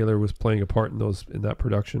Taylor was playing a part in that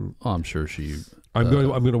production. Oh, I'm sure she. I'm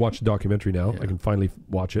going to watch the documentary now. Yeah. I can finally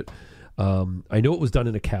watch it. I know it was done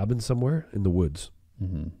in a cabin somewhere in the woods.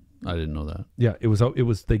 Mm-hmm. I didn't know that. Yeah, it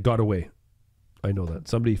was. They got away. I know that.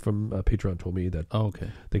 Somebody from Patreon told me that. Oh,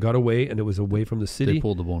 okay. They got away, and it was away from the city. They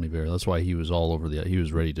pulled the Boney Bear. That's why he was all over the. He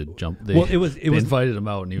was ready to jump. They invited him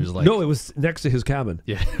out, and he was like, "No, it was next to his cabin."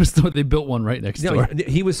 Yeah, they built one right next door.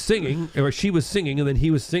 He was singing, or she was singing, and then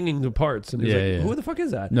he was singing the parts, and he was like, "Who the fuck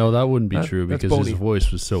is that?" No, that wouldn't be true because his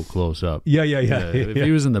voice was so close up. Yeah. If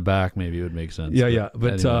he was in the back, maybe it would make sense.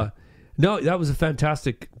 But anyway. No, that was a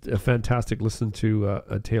fantastic listen to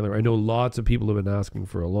Taylor. I know lots of people have been asking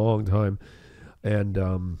for a long time, and it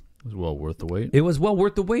was well worth the wait. It was well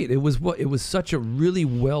worth the wait. It was such a really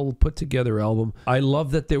well put together album. I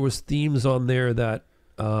love that there was themes on there that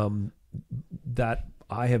that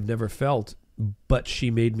I have never felt, but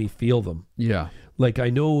she made me feel them. Yeah, like I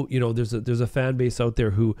know there's a fan base out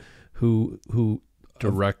there who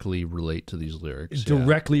directly relate to these lyrics.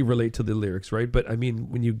 Directly relate to the lyrics, right? But I mean,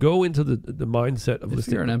 when you go into the mindset of if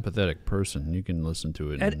listening, you're an empathetic person, you can listen to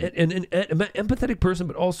it. And an empathetic person,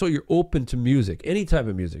 but also you're open to music, any type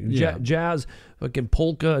of music, jazz, fucking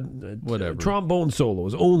polka, whatever, trombone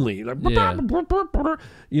solos only. Like, you know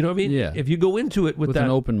what I mean? Yeah. If you go into it with that, an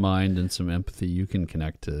open mind and some empathy, you can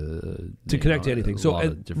connect to anything. So a lot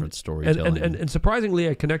of different storytelling. And surprisingly,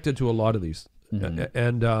 I connected to a lot of these,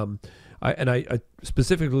 I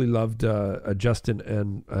specifically loved Justin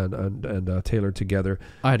and Taylor together.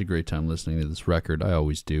 I had a great time listening to this record. I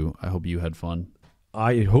always do. I hope you had fun.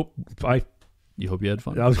 You hope you had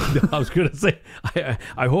fun. I was going to say,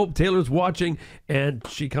 I hope Taylor's watching and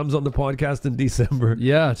she comes on the podcast in December.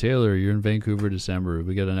 Yeah, Taylor, you're in Vancouver, December.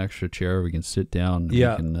 We got an extra chair. We can sit down.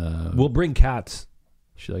 Yeah, we'll bring cats.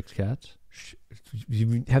 She likes cats.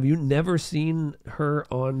 Have you never seen her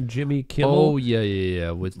on Jimmy Kimmel? Oh yeah.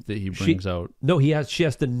 He brings out. No, she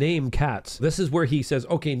has to name cats. This is where he says,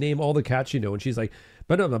 "Okay, name all the cats you know," and she's like,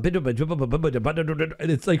 and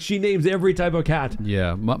it's like she names every type of cat.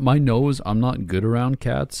 Yeah, my nose. I'm not good around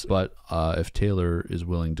cats, but if Taylor is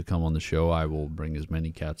willing to come on the show, I will bring as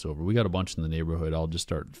many cats over. We got a bunch in the neighborhood. I'll just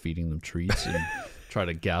start feeding them treats and try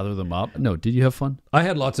to gather them up. No, did you have fun? I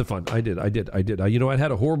had lots of fun. I did. I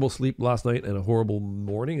had a horrible sleep last night and a horrible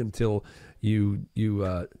morning until you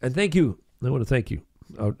and thank you. I want to thank you.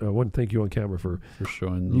 I want to thank you on camera for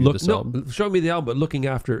showing you this album. Showing me the album, but looking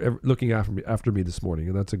after me this morning,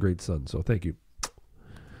 and that's a great son. So thank you.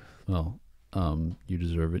 Well, you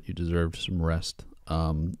deserve it. You deserved some rest,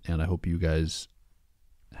 and I hope you guys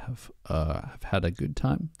have had a good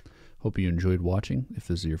time. Hope you enjoyed watching. If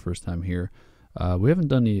this is your first time here. We haven't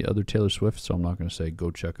done any other Taylor Swift, so I'm not going to say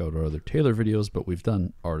go check out our other Taylor videos, but we've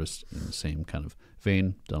done artists in the same kind of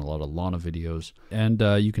vein, done a lot of Lana videos, and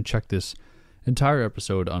you can check this entire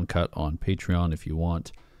episode uncut on Patreon if you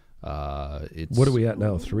want. What are we at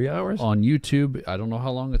now, 3 hours? On YouTube, I don't know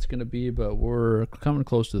how long it's going to be, but we're coming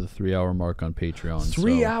close to the 3 hour mark on Patreon.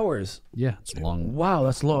 3 hours? Yeah, it's long. Wow,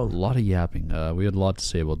 that's long. A lot of yapping. We had a lot to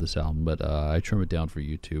say about this album, but I trim it down for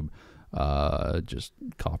YouTube. Just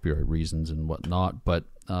copyright reasons and whatnot, but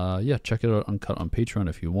check it out uncut on Patreon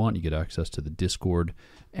if you want. You get access to the Discord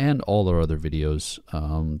and all our other videos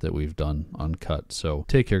that we've done uncut. So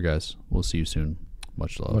take care, guys. We'll see you soon.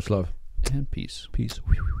 Much love and peace.